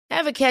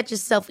Ever catch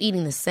yourself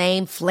eating the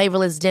same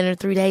flavorless dinner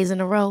 3 days in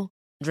a row?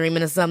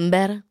 Dreaming of something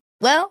better?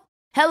 Well,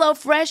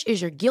 HelloFresh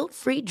is your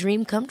guilt-free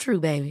dream come true,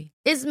 baby.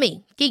 It's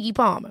me, Keke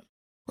Palmer.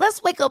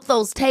 Let's wake up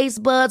those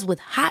taste buds with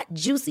hot,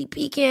 juicy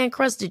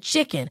pecan-crusted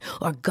chicken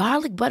or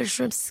garlic butter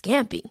shrimp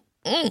scampi.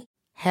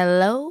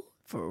 Hello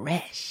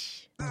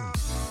Fresh.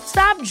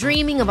 Stop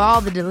dreaming of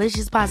all the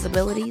delicious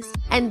possibilities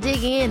and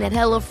dig in at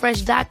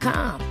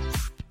HelloFresh.com.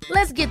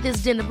 Let's get this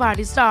dinner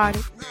party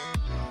started.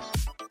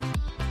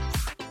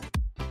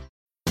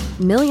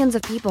 Millions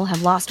of people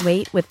have lost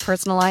weight with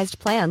personalized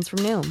plans from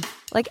Noom.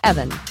 Like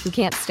Evan, who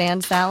can't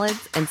stand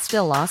salads and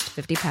still lost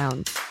 50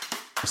 pounds.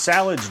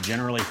 Salads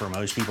generally for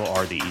most people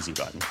are the easy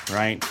button,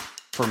 right?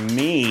 For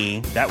me,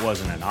 that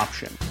wasn't an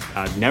option.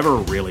 I never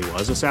really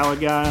was a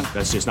salad guy.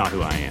 That's just not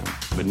who I am.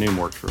 But Noom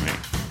worked for me.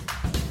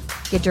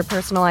 Get your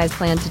personalized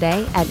plan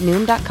today at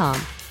Noom.com.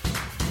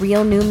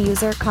 Real Noom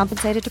user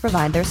compensated to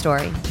provide their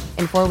story.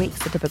 In 4 weeks,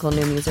 the typical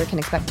Noom user can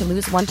expect to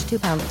lose 1 to 2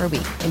 pounds per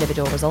week.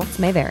 Individual results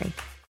may vary.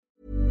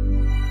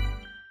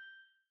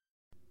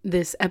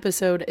 This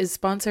episode is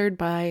sponsored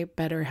by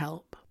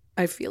BetterHelp.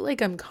 I feel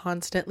like I'm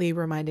constantly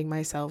reminding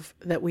myself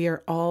that we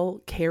are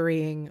all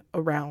carrying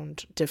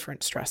around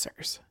different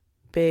stressors,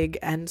 big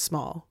and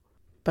small.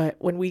 But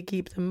when we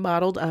keep them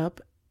bottled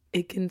up,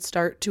 it can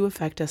start to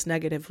affect us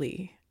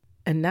negatively.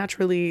 And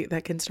naturally,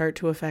 that can start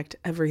to affect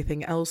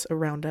everything else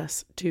around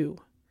us too.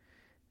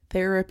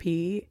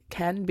 Therapy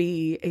can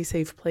be a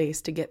safe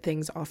place to get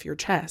things off your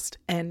chest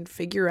and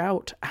figure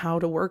out how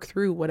to work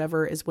through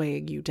whatever is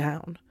weighing you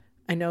down.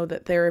 I know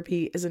that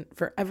therapy isn't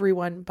for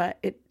everyone, but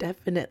it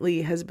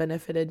definitely has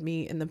benefited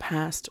me in the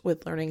past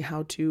with learning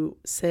how to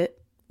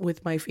sit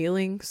with my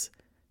feelings,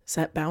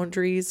 set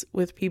boundaries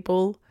with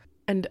people,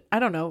 and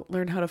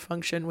learn how to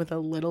function with a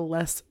little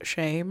less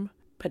shame.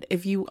 But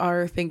if you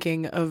are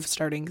thinking of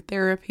starting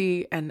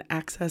therapy and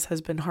access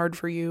has been hard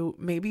for you,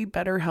 maybe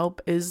BetterHelp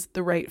is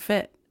the right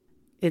fit.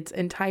 It's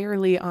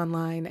entirely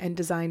online and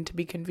designed to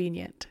be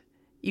convenient.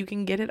 You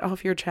can get it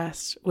off your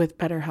chest with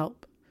BetterHelp.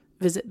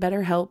 Visit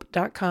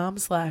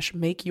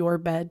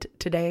BetterHelp.com/makeyourbed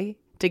today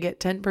to get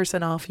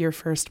 10% off your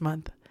first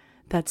month.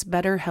 That's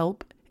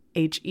BetterHelp,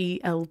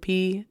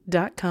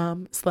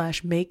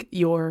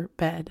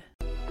 HELP.com/makeyourbed.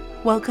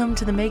 Welcome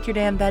to the Make Your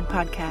Damn Bed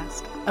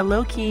podcast, a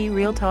low-key,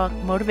 real-talk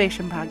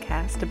motivation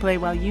podcast to play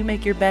while you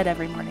make your bed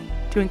every morning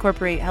to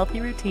incorporate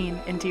healthy routine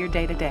into your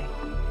day-to-day,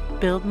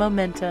 build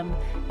momentum,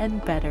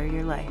 and better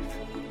your life.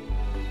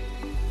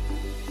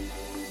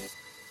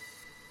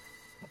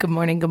 Good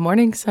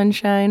morning,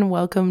 sunshine.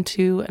 Welcome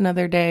to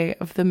another day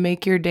of the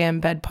Make Your Damn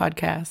Bed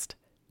podcast.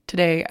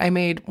 Today, I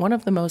made one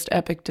of the most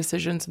epic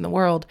decisions in the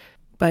world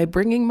by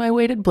bringing my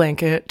weighted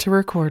blanket to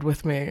record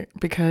with me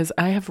because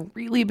I have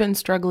really been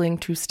struggling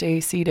to stay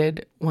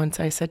seated. Once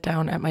I sit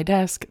down at my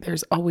desk,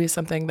 there's always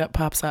something that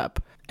pops up.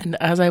 And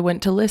as I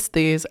went to list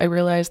these, I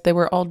realized they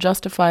were all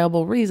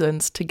justifiable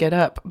reasons to get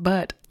up,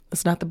 but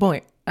that's not the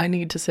point. I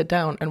need to sit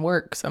down and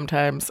work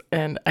sometimes,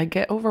 and I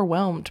get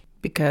overwhelmed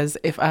because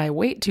if I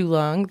wait too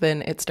long,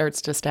 then it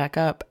starts to stack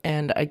up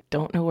and I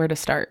don't know where to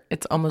start.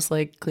 It's almost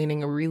like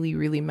cleaning a really,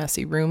 really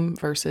messy room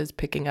versus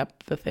picking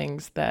up the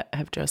things that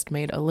have just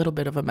made a little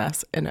bit of a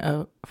mess in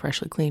a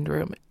freshly cleaned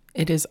room.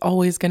 It is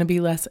always going to be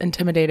less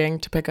intimidating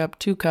to pick up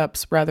 2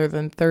 cups rather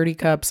than 30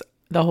 cups,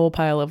 the whole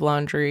pile of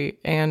laundry,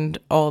 and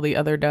all the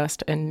other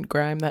dust and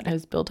grime that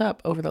has built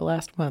up over the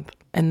last month.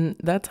 And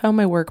that's how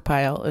my work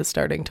pile is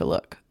starting to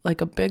look,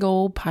 like a big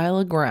old pile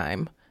of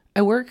grime.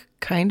 I work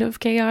kind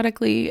of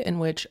chaotically, in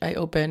which I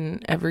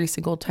open every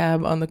single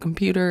tab on the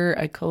computer,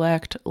 I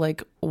collect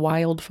like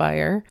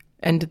wildfire,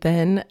 and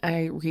then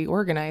I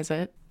reorganize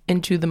it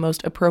into the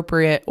most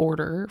appropriate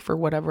order for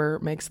whatever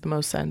makes the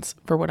most sense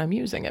for what I'm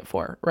using it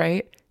for,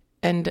 right?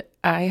 And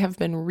I have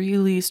been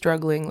really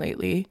struggling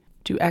lately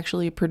to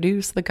actually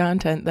produce the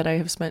content that I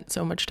have spent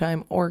so much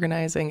time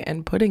organizing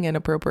and putting in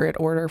appropriate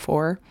order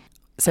for,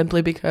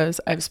 simply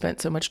because I've spent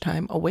so much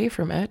time away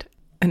from it.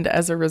 And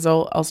as a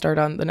result, I'll start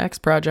on the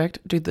next project,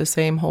 do the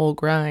same whole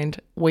grind,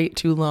 wait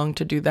too long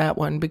to do that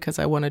one because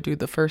I want to do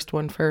the first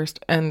one first.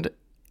 And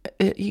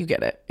you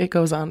get it. It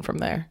goes on from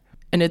there.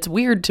 And it's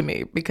weird to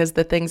me because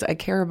the things I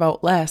care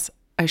about less,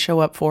 I show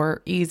up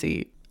for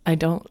easy. I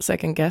don't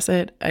second guess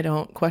it. I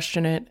don't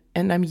question it.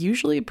 And I'm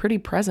usually pretty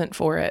present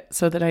for it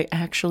so that I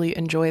actually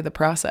enjoy the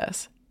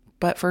process.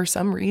 But for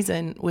some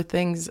reason, with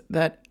things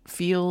that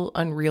feel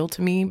unreal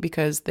to me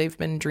because they've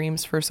been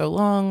dreams for so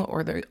long,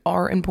 or they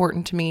are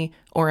important to me,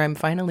 or I'm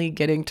finally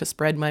getting to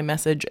spread my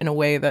message in a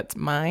way that's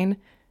mine,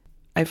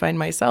 I find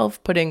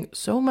myself putting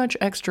so much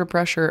extra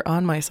pressure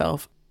on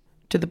myself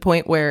to the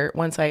point where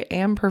once I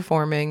am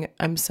performing,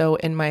 I'm so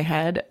in my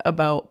head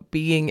about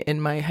being in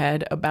my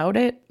head about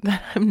it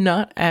that I'm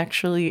not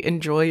actually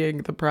enjoying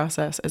the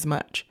process as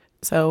much.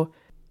 So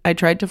I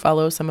tried to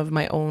follow some of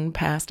my own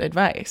past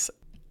advice.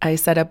 I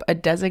set up a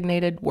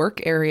designated work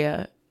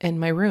area in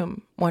my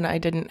room, one I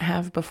didn't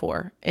have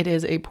before. It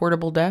is a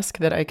portable desk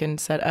that I can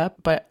set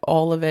up, but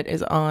all of it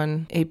is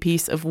on a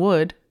piece of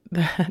wood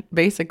that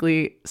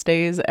basically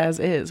stays as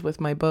is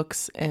with my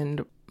books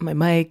and my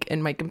mic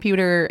and my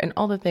computer and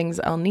all the things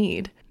I'll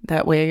need.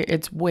 That way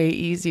it's way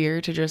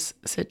easier to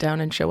just sit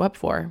down and show up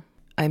for.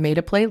 I made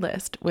a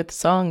playlist with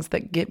songs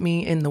that get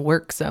me in the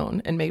work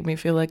zone and make me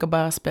feel like a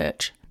boss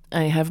bitch.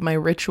 I have my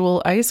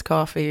ritual iced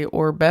coffee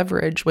or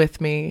beverage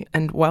with me,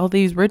 and while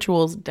these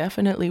rituals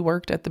definitely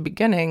worked at the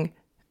beginning,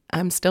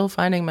 I'm still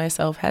finding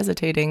myself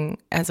hesitating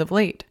as of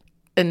late.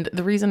 And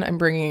the reason I'm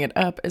bringing it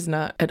up is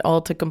not at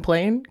all to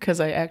complain, because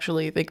I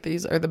actually think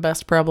these are the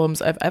best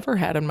problems I've ever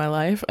had in my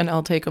life, and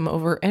I'll take them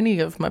over any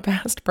of my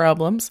past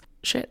problems.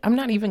 Shit, I'm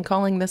not even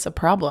calling this a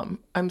problem.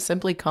 I'm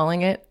simply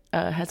calling it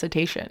a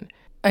hesitation.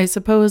 I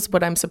suppose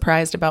what I'm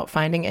surprised about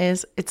finding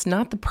is it's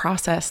not the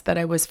process that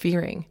I was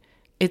fearing.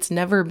 It's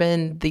never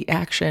been the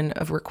action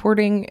of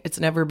recording. It's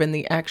never been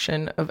the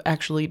action of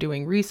actually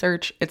doing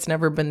research. It's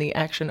never been the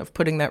action of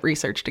putting that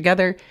research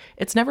together.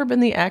 It's never been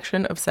the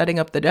action of setting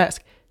up the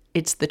desk.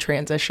 It's the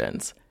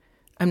transitions.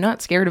 I'm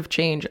not scared of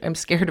change. I'm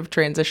scared of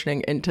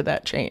transitioning into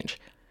that change.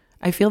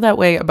 I feel that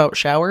way about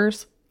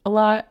showers a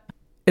lot,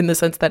 in the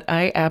sense that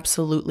I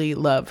absolutely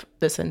love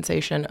the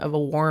sensation of a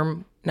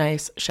warm,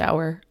 nice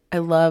shower. I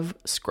love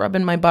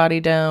scrubbing my body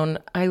down.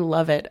 I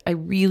love it. I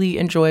really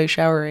enjoy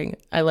showering.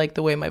 I like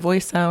the way my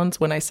voice sounds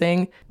when I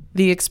sing.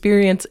 The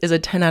experience is a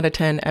 10 out of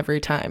 10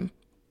 every time.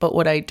 But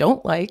what I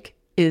don't like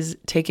is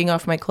taking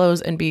off my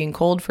clothes and being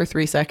cold for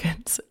 3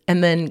 seconds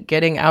and then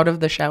getting out of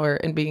the shower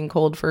and being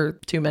cold for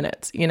 2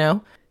 minutes, you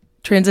know?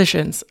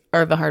 Transitions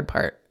are the hard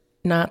part,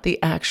 not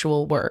the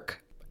actual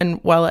work. And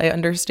while I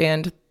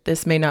understand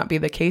this may not be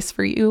the case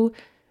for you,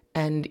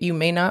 and you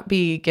may not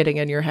be getting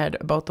in your head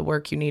about the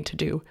work you need to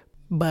do,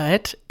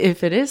 but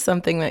if it is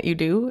something that you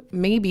do,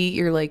 maybe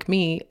you're like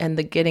me and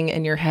the getting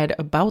in your head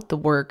about the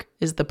work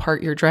is the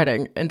part you're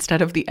dreading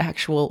instead of the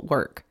actual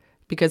work.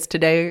 Because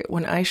today,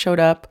 when I showed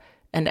up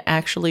and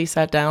actually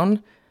sat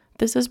down,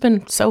 this has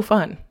been so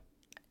fun.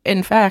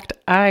 In fact,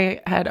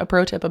 I had a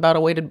pro tip about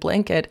a weighted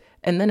blanket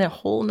and then a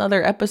whole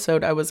nother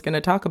episode I was going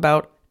to talk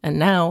about. And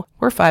now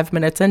we're 5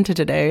 minutes into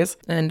today's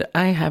and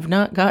I have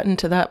not gotten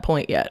to that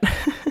point yet.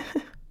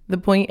 The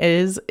point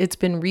is, it's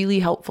been really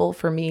helpful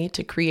for me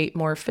to create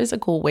more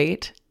physical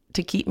weight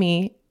to keep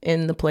me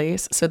in the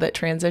place so that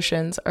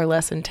transitions are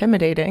less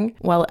intimidating,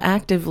 while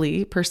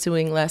actively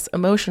pursuing less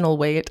emotional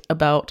weight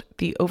about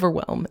the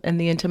overwhelm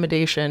and the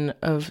intimidation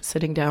of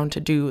sitting down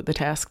to do the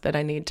task that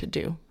I need to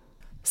do.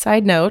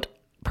 Side note,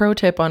 pro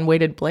tip on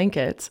weighted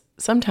blankets,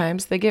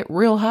 sometimes they get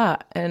real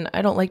hot and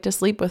I don't like to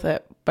sleep with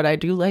it, but I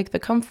do like the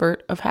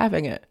comfort of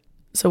having it.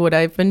 So what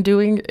I've been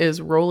doing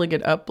is rolling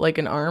it up like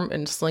an arm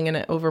and slinging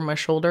it over my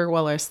shoulder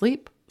while I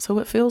sleep, so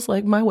it feels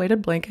like my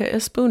weighted blanket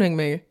is spooning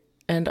me.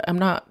 And I'm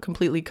not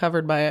completely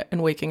covered by it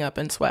and waking up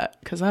in sweat,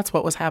 because that's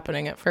what was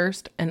happening at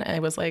first. And I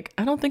was like,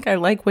 I don't think I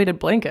like weighted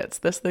blankets.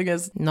 This thing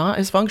is not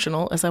as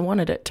functional as I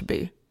wanted it to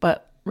be.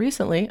 But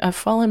recently, I've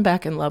fallen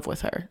back in love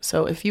with her.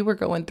 So if you were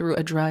going through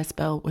a dry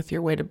spell with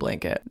your weighted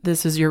blanket,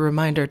 this is your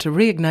reminder to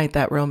reignite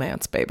that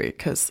romance, baby,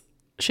 because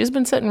she's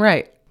been sitting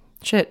right.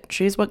 Shit,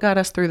 she's what got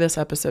us through this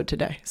episode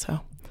today. So,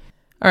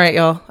 all right,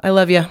 y'all. I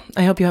love you.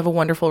 I hope you have a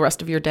wonderful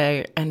rest of your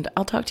day, and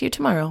I'll talk to you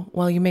tomorrow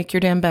while you make your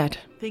damn bed.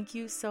 Thank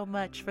you so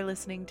much for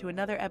listening to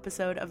another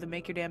episode of the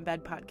Make Your Damn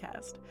Bed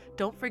podcast.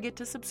 Don't forget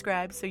to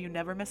subscribe so you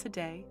never miss a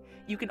day.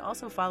 You can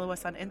also follow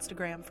us on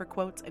Instagram for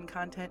quotes and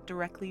content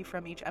directly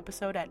from each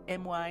episode at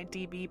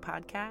MYDB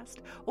Podcast,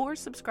 or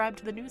subscribe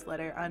to the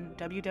newsletter on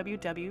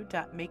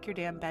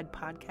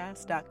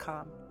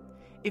www.makeyourdamnbedpodcast.com.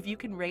 If you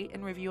can rate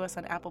and review us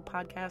on Apple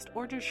Podcast,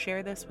 or just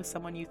share this with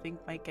someone you think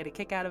might get a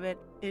kick out of it,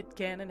 it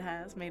can and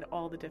has made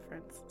all the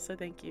difference. So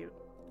thank you.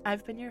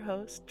 I've been your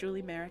host,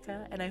 Julie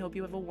Merica, and I hope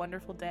you have a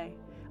wonderful day.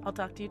 I'll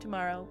talk to you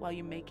tomorrow while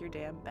you make your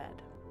damn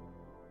bed.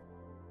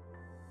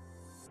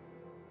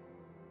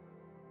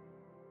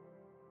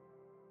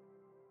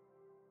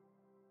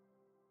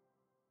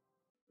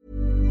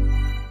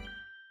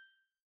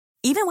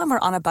 Even when we're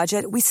on a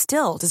budget, we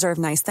still deserve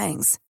nice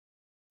things.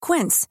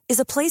 Quince is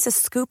a place to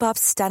scoop up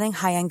stunning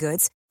high-end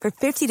goods for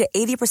 50 to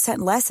 80%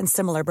 less than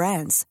similar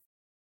brands.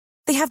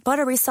 They have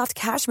buttery soft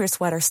cashmere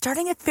sweaters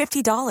starting at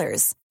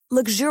 $50,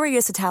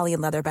 luxurious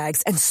Italian leather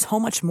bags, and so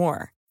much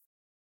more.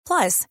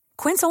 Plus,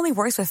 Quince only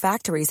works with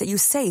factories that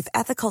use safe,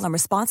 ethical, and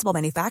responsible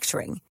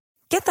manufacturing.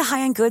 Get the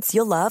high-end goods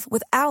you'll love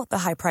without the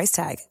high price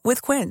tag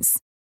with Quince.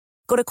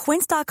 Go to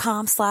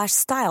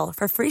quince.com/style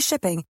for free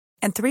shipping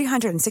and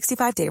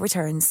 365-day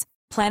returns.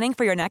 Planning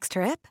for your next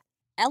trip?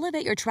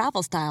 Elevate your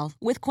travel style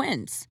with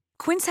Quince.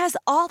 Quince has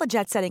all the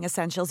jet-setting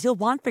essentials you'll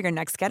want for your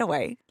next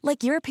getaway,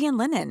 like European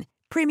linen,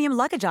 premium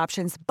luggage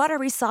options,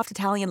 buttery soft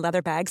Italian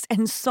leather bags,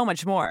 and so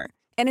much more.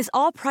 And is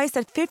all priced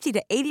at 50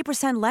 to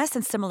 80% less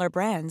than similar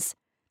brands.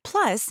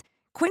 Plus,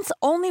 Quince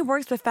only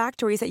works with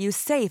factories that use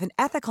safe and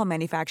ethical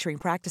manufacturing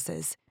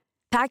practices.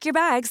 Pack your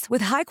bags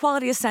with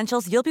high-quality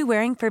essentials you'll be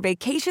wearing for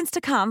vacations to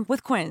come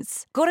with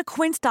Quince. Go to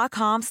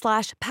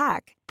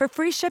quince.com/pack for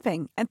free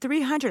shipping and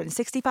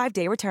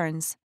 365-day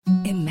returns.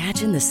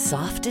 Imagine the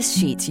softest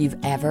sheets you've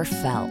ever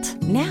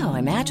felt. Now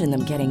imagine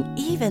them getting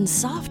even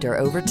softer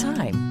over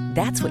time.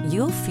 That's what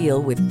you'll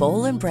feel with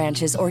Boll &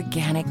 Branch's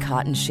organic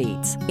cotton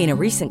sheets. In a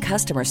recent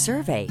customer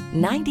survey,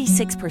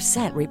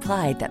 96%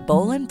 replied that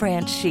Boll &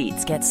 Branch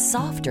sheets get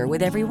softer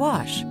with every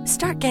wash.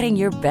 Start getting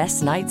your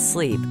best night's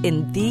sleep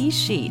in these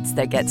sheets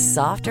that get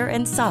softer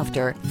and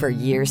softer for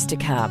years to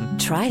come.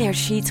 Try their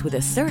sheets with a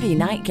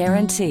 30-night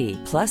guarantee.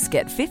 Plus,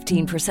 get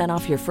 15%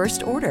 off your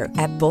first order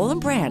at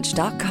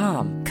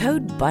bollandbranch.com.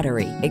 Code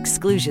BUTTERY.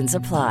 Exclusions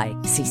apply.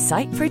 See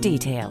site for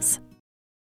details.